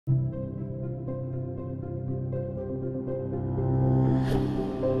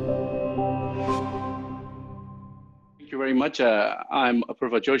very much. I'm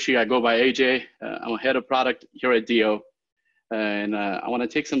Apurva Joshi. I go by AJ. I'm a head of product here at DO. And I want to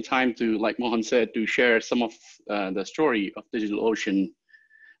take some time to, like Mohan said, to share some of the story of DigitalOcean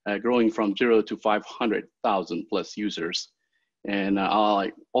growing from 0 to 500,000 plus users. And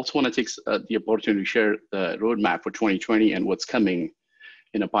I also want to take the opportunity to share the roadmap for 2020 and what's coming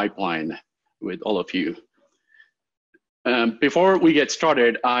in a pipeline with all of you. Before we get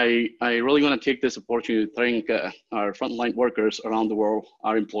started, I really want to take this opportunity to thank our frontline workers around the world,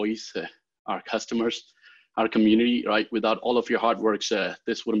 our employees, our customers, our community, right? Without all of your hard work,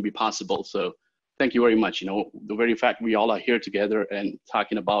 this wouldn't be possible. So thank you very much. You know, the very fact we all are here together and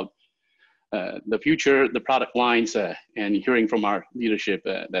talking about the future, the product lines, and hearing from our leadership,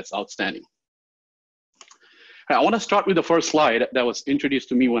 that's outstanding. I want to start with the first slide that was introduced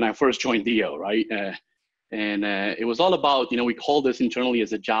to me when I first joined DO, right? And it was all about, you know, we call this internally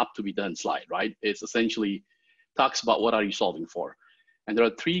as a job to be done slide, right? It's essentially talks about what are you solving for. And there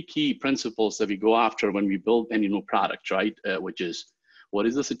are three key principles that we go after when we build any new product, right? Which is, what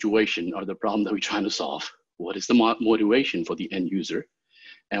is the situation or the problem that we're trying to solve? What is the motivation for the end user?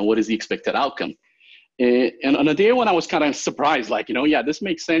 And what is the expected outcome? And on a day when I was kind of surprised, like, you know, yeah, this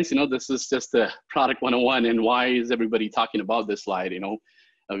makes sense. You know, this is just the product 101. And why is everybody talking about this slide? You know,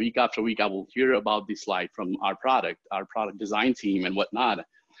 week after week, I will hear about this slide from our product design team and whatnot,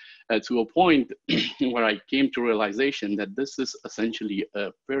 to a point where I came to realization that this is essentially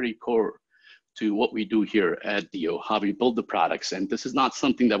a very core to what we do here at DO, how we build the products. And this is not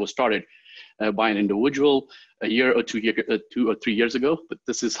something that was started by an individual a year or 2 or 3 years ago, but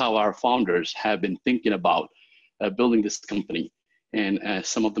this is how our founders have been thinking about building this company and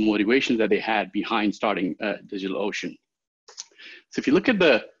some of the motivations that they had behind starting DigitalOcean. So if you look at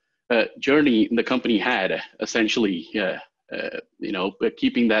the journey the company had, essentially, you know,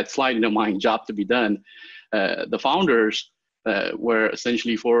 keeping that slide in mind, job to be done, the founders were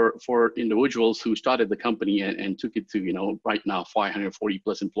essentially for individuals who started the company and took it to, you know, right now 540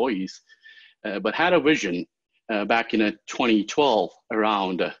 plus employees, but had a vision back in 2012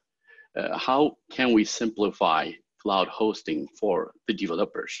 around how can we simplify cloud hosting for the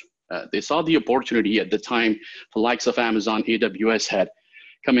developers. They saw the opportunity at the time. The likes of Amazon, AWS had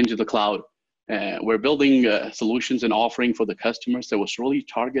come into the cloud. We're building solutions and offering for the customers that was really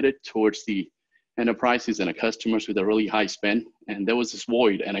targeted towards the enterprises and the customers with a really high spend. And there was this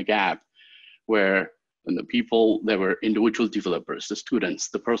void and a gap where the people that were individual developers, the students,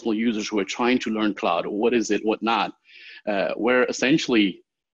 the personal users who were trying to learn cloud, what is it, what not, were essentially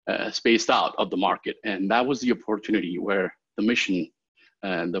spaced out of the market. And that was the opportunity where the mission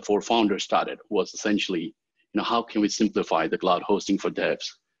and the four founders started was essentially, you know, how can we simplify the cloud hosting for devs?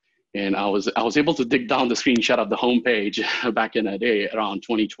 And I was able to dig down the screenshot of the homepage back in a day around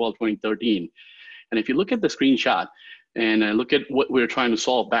 2012, 2013. And if you look at the screenshot and look at what we were trying to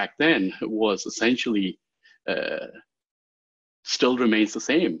solve back then, was essentially still remains the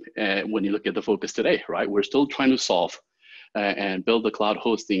same when you look at the focus today, right? We're still trying to solve and build the cloud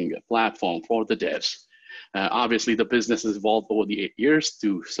hosting platform for the devs. Obviously, the business has evolved over the 8 years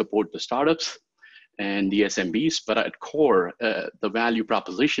to support the startups and the SMBs, but at core, the value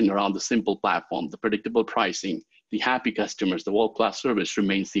proposition around the simple platform, the predictable pricing, the happy customers, the world-class service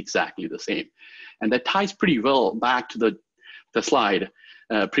remains exactly the same. And that ties pretty well back to the slide,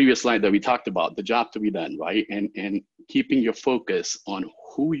 previous slide that we talked about, the job to be done, right? And keeping your focus on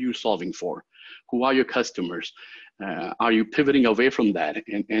who you're solving for, who are your customers, are you pivoting away from that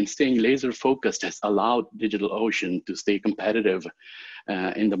and staying laser focused has allowed DigitalOcean to stay competitive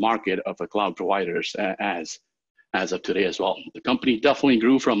in the market of the cloud providers as of today as well. The company definitely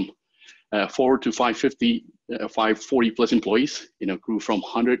grew from 4 to 550, 540 plus employees, you know, grew from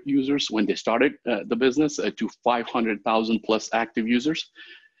 100 users when they started the business to 500,000 plus active users.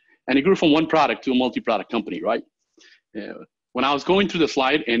 And it grew from one product to a multi-product company, right? When I was going through the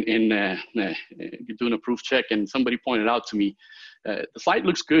slide and doing a proof check, and somebody pointed out to me, the slide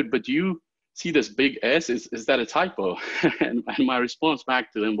looks good, but do you see this big S? Is that a typo? and my response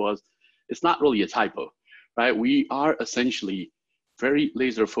back to him was, it's not really a typo, right? We are essentially very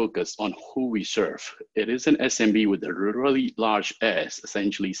laser focused on who we serve. It is an SMB with a really large S,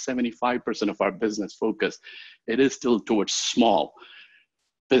 essentially 75% of our business focus. It is still towards small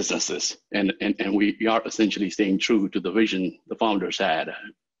businesses. And we are essentially staying true to the vision the founders had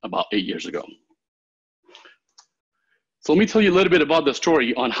about 8 years ago. So let me tell you a little bit about the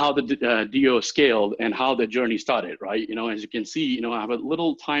story on how the DO scaled and how the journey started, right? You know, as you can see, you know, I have a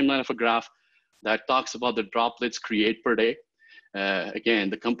little timeline of a graph that talks about the droplets create per day. Again,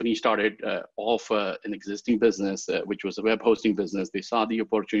 the company started off an existing business, which was a web hosting business. They saw the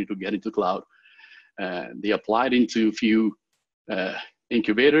opportunity to get into cloud. They applied into a few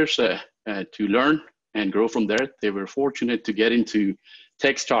incubators to learn and grow from there. They were fortunate to get into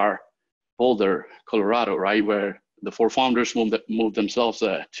Techstar Boulder, Colorado, right, where the four founders moved themselves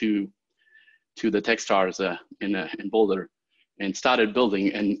to the Techstars in Boulder and started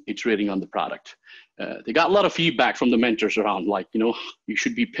building and iterating on the product. They got a lot of feedback from the mentors around, like, you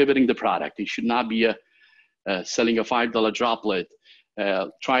should be pivoting the product. You should not be selling a $5 droplet.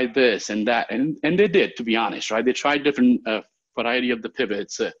 Try this and that, and they did, to be honest, right? They tried different variety of the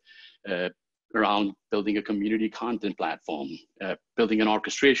pivots around building a community content platform, building an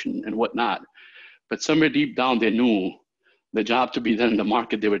orchestration and whatnot. But somewhere deep down, they knew the job to be done in the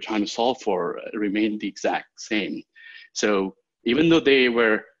market they were trying to solve for remained the exact same. So even though they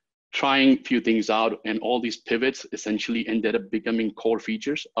were trying a few things out, and all these pivots essentially ended up becoming core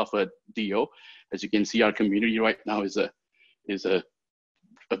features of a DO. As you can see, our community right now is a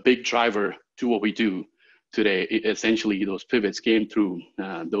big driver to what we do today. Essentially, those pivots came through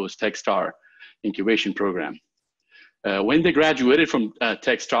those Techstar incubation program. When they graduated from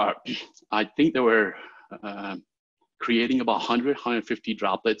Techstar, I think they were creating about 150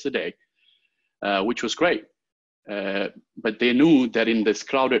 droplets a day, which was great. But they knew that in this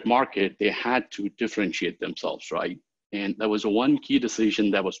crowded market, they had to differentiate themselves, right? And that was one key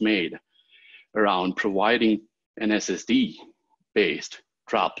decision that was made around providing an SSD-based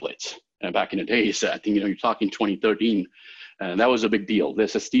droplets. Back in the days, I think, you're talking 2013, that was a big deal. The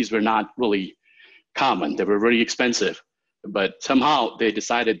SSDs were not really common. They were very expensive, but somehow they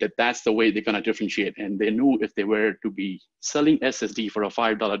decided that that's the way they're gonna differentiate. And they knew if they were to be selling SSD for a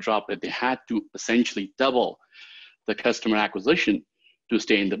 $5 droplet, they had to essentially double the customer acquisition to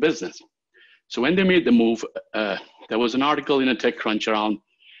stay in the business. So when they made the move, there was an article in a TechCrunch around,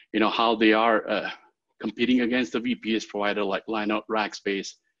 how they are competing against the VPS provider like Lineup Rackspace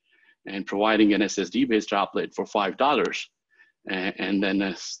and providing an SSD-based droplet for $5. And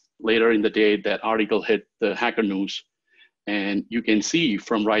then later in the day, that article hit the Hacker News. And you can see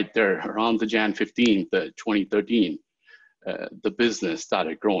from right there, around the Jan 15th, 2013, the business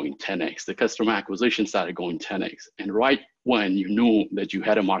started growing 10x. The customer acquisition started going 10x. And right when you knew that you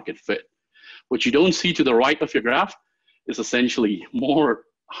had a market fit. What you don't see to the right of your graph is essentially more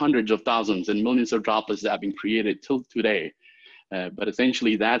hundreds of thousands and millions of droplets that have been created till today. But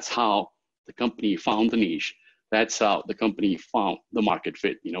essentially, that's how the company found the niche. That's how the company found the market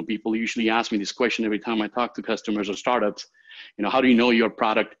fit. People usually ask me this question every time I talk to customers or startups. How do you know your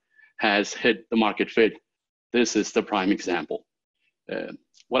product has hit the market fit? This is the prime example.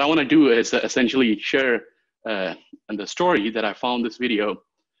 What I want to do is essentially share the story that I found this video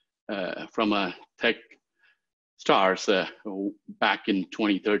from a Techstars back in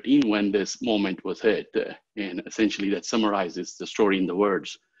 2013 when this moment was hit. And essentially that summarizes the story in the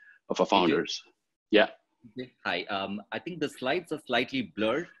words of our founders. Okay. Yeah. Okay. Hi, I think the slides are slightly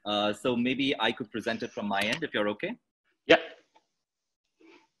blurred. So maybe I could present it from my end if you're okay. Yeah.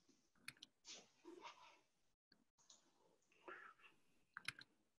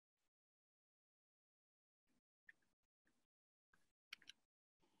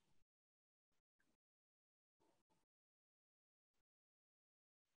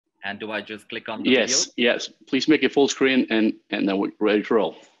 And do I just click on the video? Yes. Please make it full screen and then we're ready to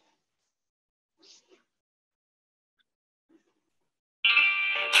roll.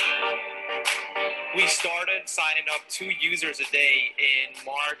 We started signing up 2 users a day in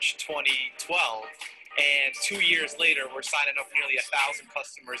March 2012. And 2 years later, we're signing up nearly 1,000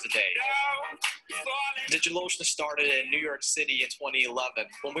 customers a day. DigitalOcean started in New York City in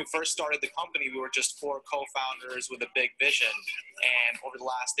 2011. When we first started the company, we were just 4 co-founders with a big vision. And over the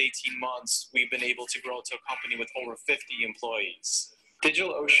last 18 months, we've been able to grow to a company with over 50 employees.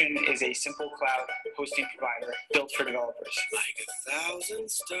 DigitalOcean is a simple cloud hosting provider built for developers. Like 1,000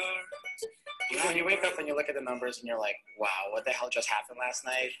 stars. When you wake up and you look at the numbers and you're like, wow, what the hell just happened last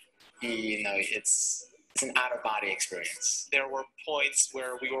night? It's an out-of-body experience. There were points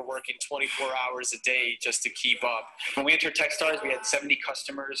where we were working 24 hours a day just to keep up. When we entered Techstars, we had 70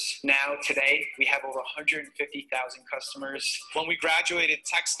 customers. Now, today, we have over 150,000 customers. When we graduated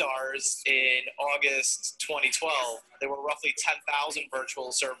Techstars in August 2012, there were roughly 10,000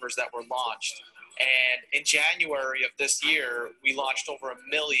 virtual servers that were launched. And in January of this year, we launched over 1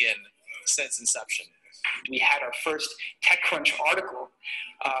 million since inception. We had our first TechCrunch article.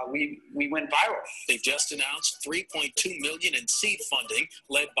 We went viral. They just announced $3.2 million in seed funding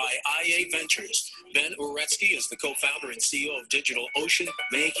led by IA Ventures. Ben Uretsky is the co-founder and CEO of DigitalOcean,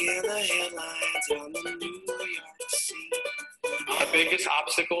 making the headlines on the New York scene. The biggest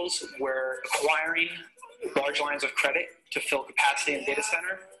obstacles were acquiring large lines of credit to fill capacity in data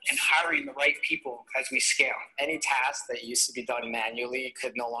center, and hiring the right people as we scale. Any task that used to be done manually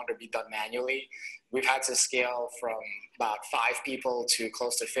could no longer be done manually. We've had to scale from about 5 people to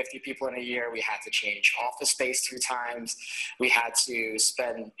close to 50 people in a year. We had to change office space 2 times. We had to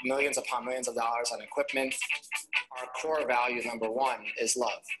spend millions upon millions of dollars on equipment. Our core value, number one, is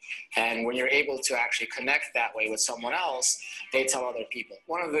love. And when you're able to actually connect that way with someone else, they tell other people.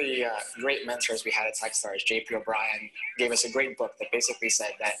 One of the great mentors we had at Techstars, JP O'Brien, gave us a great book that basically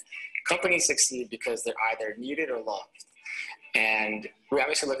said that companies succeed because they're either needed or loved. And we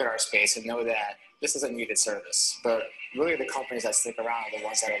obviously look at our space and know that this is a needed service, but really the companies that stick around are the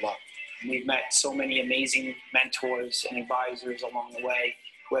ones that are loved. We've met so many amazing mentors and advisors along the way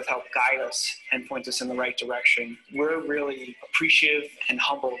who have helped guide us and point us in the right direction. We're really appreciative and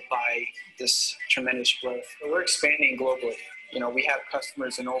humbled by this tremendous growth. We're expanding globally. You know, we have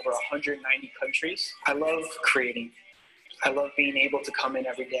customers in over 190 countries. I love creating. I love being able to come in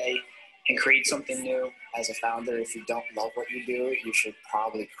every day and create something new. As a founder, if you don't love what you do, you should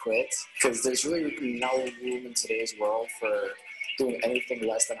probably quit, because there's really no room in today's world for doing anything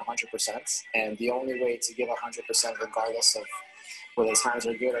less than 100%. And the only way to give 100%, regardless of whether times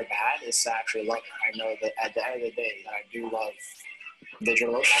are good or bad, is to actually love it. I know that at the end of the day, that I do love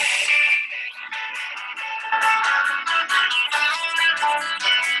DigitalOcean.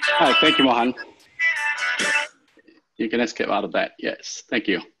 All right, thank you, Mohan. You can escape out of that. Yes, thank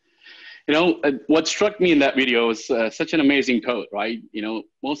you. You know, what struck me in that video was such an amazing quote, right? You know,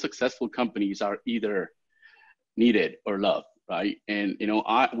 most successful companies are either needed or loved, right? And, you know,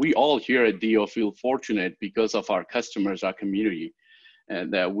 we all here at DO feel fortunate because of our customers, our community,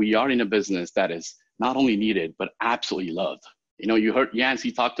 and that we are in a business that is not only needed, but absolutely loved. You know, you heard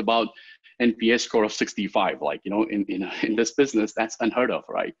Yancey talked about NPS score of 65, like, you know, in this business, that's unheard of,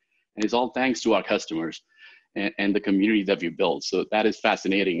 right? And it's all thanks to our customers and the community that we built. So that is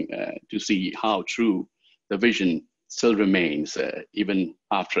fascinating to see how true the vision still remains, even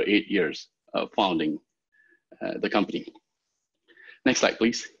after 8 years of founding the company. Next slide,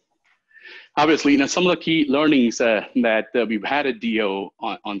 please. Obviously, you know, some of the key learnings that we've had at DO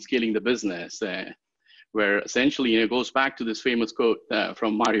on scaling the business, where essentially, you know, it goes back to this famous quote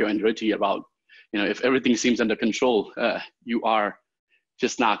from Mario Andretti about, you know, if everything seems under control, you are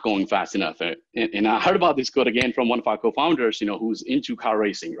just not going fast enough. And I heard about this quote again from one of our co-founders, you know, who's into car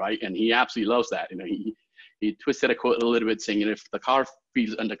racing, right? And he absolutely loves that. You know, he twisted a quote a little bit saying, if the car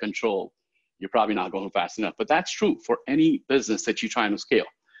feels under control, you're probably not going fast enough. But that's true for any business that you're trying to scale.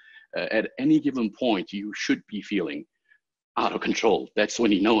 At any given point, you should be feeling out of control. That's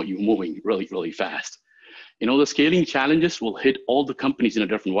when you know you're moving really, really fast. You know, the scaling challenges will hit all the companies in a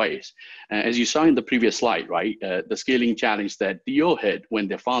different ways. As you saw in the previous slide, right? The scaling challenge that DO had when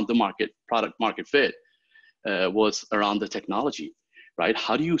they found the product market fit was around the technology, right?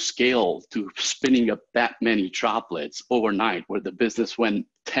 How do you scale to spinning up that many droplets overnight where the business went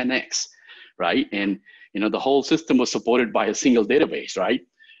 10x, right? And, you know, the whole system was supported by a single database, right?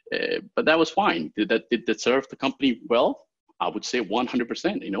 But that was fine. Did that serve the company well? I would say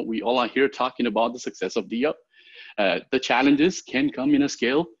 100%. You know, we all are here talking about the success of DO. The challenges can come in a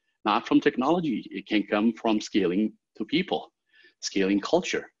scale, not from technology. It can come from scaling to people, scaling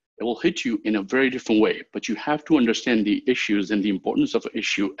culture. It will hit you in a very different way, but you have to understand the issues and the importance of an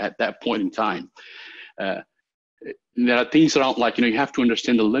issue at that point in time. There are things around, like, you know, you have to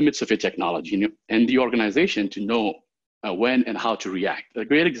understand the limits of your technology, you know, and the organization to know when and how to react. A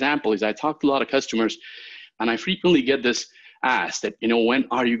great example is I talk to a lot of customers, and I frequently get this asked that, you know, when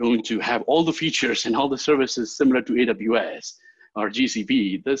are you going to have all the features and all the services similar to AWS or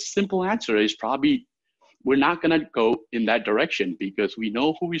GCP? The simple answer is probably we're not going to go in that direction, because we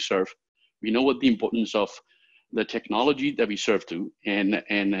know who we serve. We know what the importance of the technology that we serve to and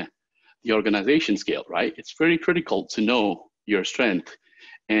the organization scale, right? It's very critical to know your strength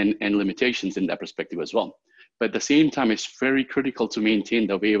and limitations in that perspective as well. But at the same time, it's very critical to maintain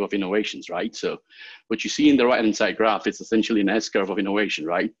the wave of innovations, right? So what you see in the right-hand side graph is essentially an S-curve of innovation,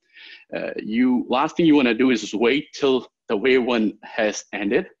 right? Last thing you want to do is just wait till the wave one has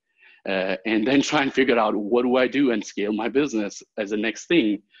ended and then try and figure out, what do I do and scale my business as the next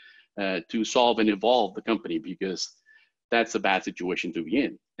thing to solve and evolve the company, because that's a bad situation to be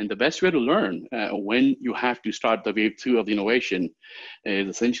in. And the best way to learn when you have to start the wave two of the innovation is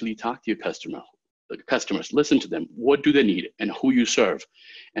essentially talk to your customers, listen to them. What do they need and who you serve?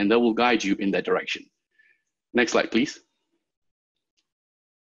 And that will guide you in that direction. Next slide, please.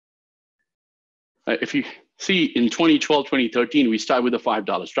 If you see, in 2012, 2013, we started with a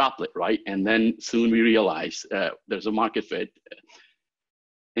 $5 droplet, right? And then soon we realized there's a market fit.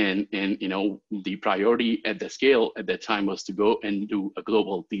 And you know, the priority at the scale at that time was to go and do a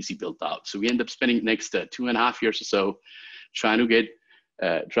global DC build out. So we end up spending next 2.5 years or so trying to get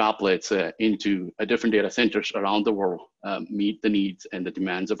droplets into different data centers around the world, meet the needs and the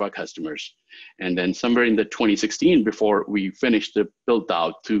demands of our customers. And then somewhere in the 2016, before we finished the build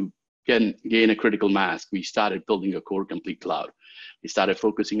out to gain a critical mass, we started building a core complete cloud. We started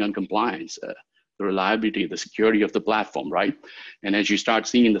focusing on compliance, the reliability, the security of the platform, right? And as you start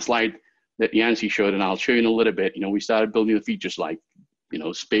seeing in the slide that Yancy showed, and I'll show you in a little bit, you know, we started building the features like, you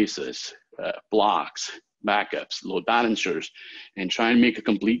know, spaces, blocks, backups, load balancers, and try and make a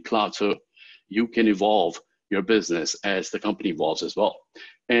complete cloud so you can evolve your business as the company evolves as well.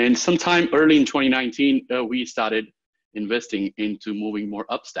 And sometime early in 2019, we started investing into moving more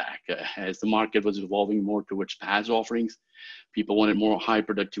upstack as the market was evolving more towards PaaS offerings. People wanted more high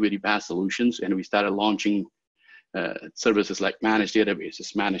productivity PaaS solutions, and we started launching services like managed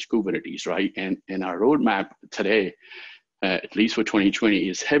databases, managed Kubernetes, right? And our roadmap today, at least for 2020,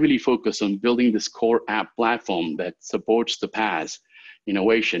 is heavily focused on building this core app platform that supports the PaaS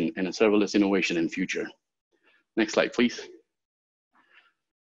innovation and a serverless innovation in future. Next slide, please.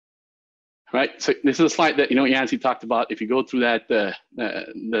 Right, so this is a slide that, you know, Yancy talked about. If you go through that,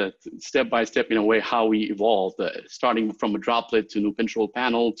 the step-by-step, in a way, how we evolved, starting from a droplet to new control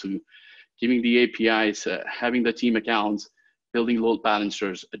panel to giving the APIs, having the team accounts, building load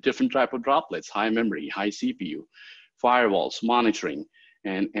balancers, a different type of droplets, high memory, high CPU, firewalls, monitoring.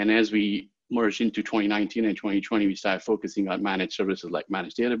 And as we merged into 2019 and 2020, we started focusing on managed services like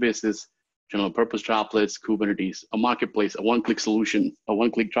managed databases, general purpose droplets, Kubernetes, a marketplace, a one-click solution, a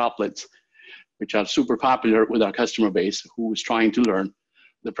one-click droplets, which are super popular with our customer base who is trying to learn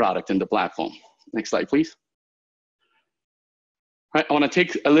the product and the platform. Next slide, please. All right, I want to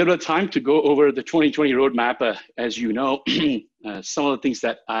take a little bit of time to go over the 2020 roadmap. As you know, some of the things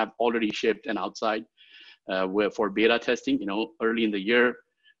that I've already shipped and outside were for beta testing. You know, early in the year,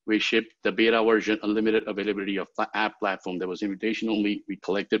 we shipped the beta version, unlimited availability of app platform. That was invitation only. We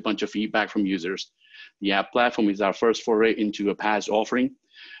collected a bunch of feedback from users. The app platform is our first foray into a PaaS offering.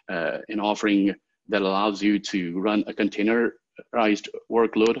 An offering that allows you to run a containerized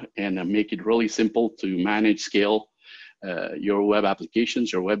workload and make it really simple to manage, scale your web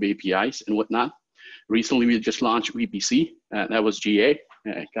applications, your web APIs and whatnot. Recently, we just launched VPC. That was GA.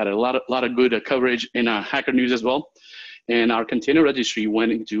 Got a lot of good coverage in Hacker News as well. And our container registry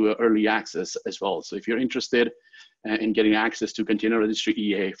went into early access as well. So if you're interested in getting access to container registry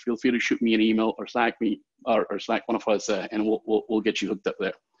EA, feel free to shoot me an email or Slack me or Slack one of us, and we'll get you hooked up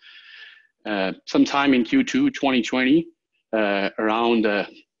there. Sometime in Q2 2020, around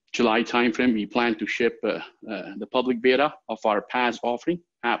July timeframe, we plan to ship the public beta of our PaaS offering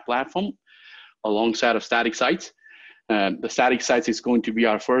app platform alongside of static sites. The static sites is going to be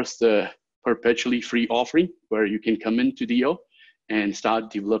our first perpetually free offering where you can come into DO and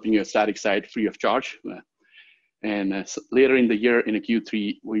start developing your static site free of charge. And later in the year, in a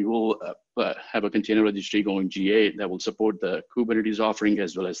Q3, we will have a container registry going GA that will support the Kubernetes offering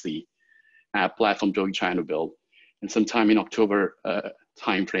as well as the app platform Joey trying to build. And sometime in October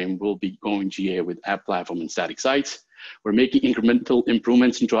timeframe, we'll be going GA with app platform and static sites. We're making incremental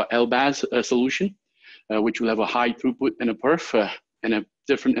improvements into our LBAS solution, which will have a high throughput and a perf and a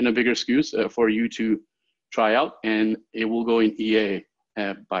different and a bigger SKUs for you to try out. And it will go in EA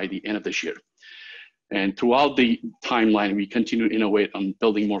by the end of this year. And throughout the timeline, we continue to innovate on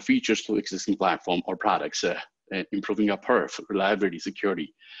building more features to existing platform or products, improving our perf, reliability,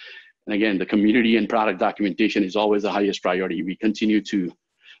 security. And again, the community and product documentation is always the highest priority. We continue to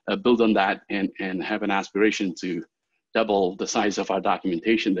build on that and have an aspiration to double the size of our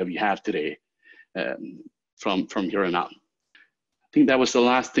documentation that we have today from here on out. I think that was the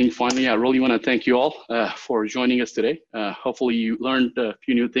last thing. Finally, I really want to thank you all for joining us today. Hopefully you learned a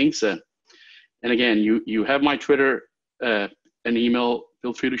few new things. And again, you have my Twitter, an email.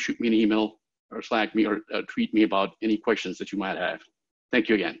 Feel free to shoot me an email or Slack me or tweet me about any questions that you might have. Thank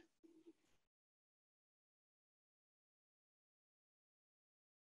you again.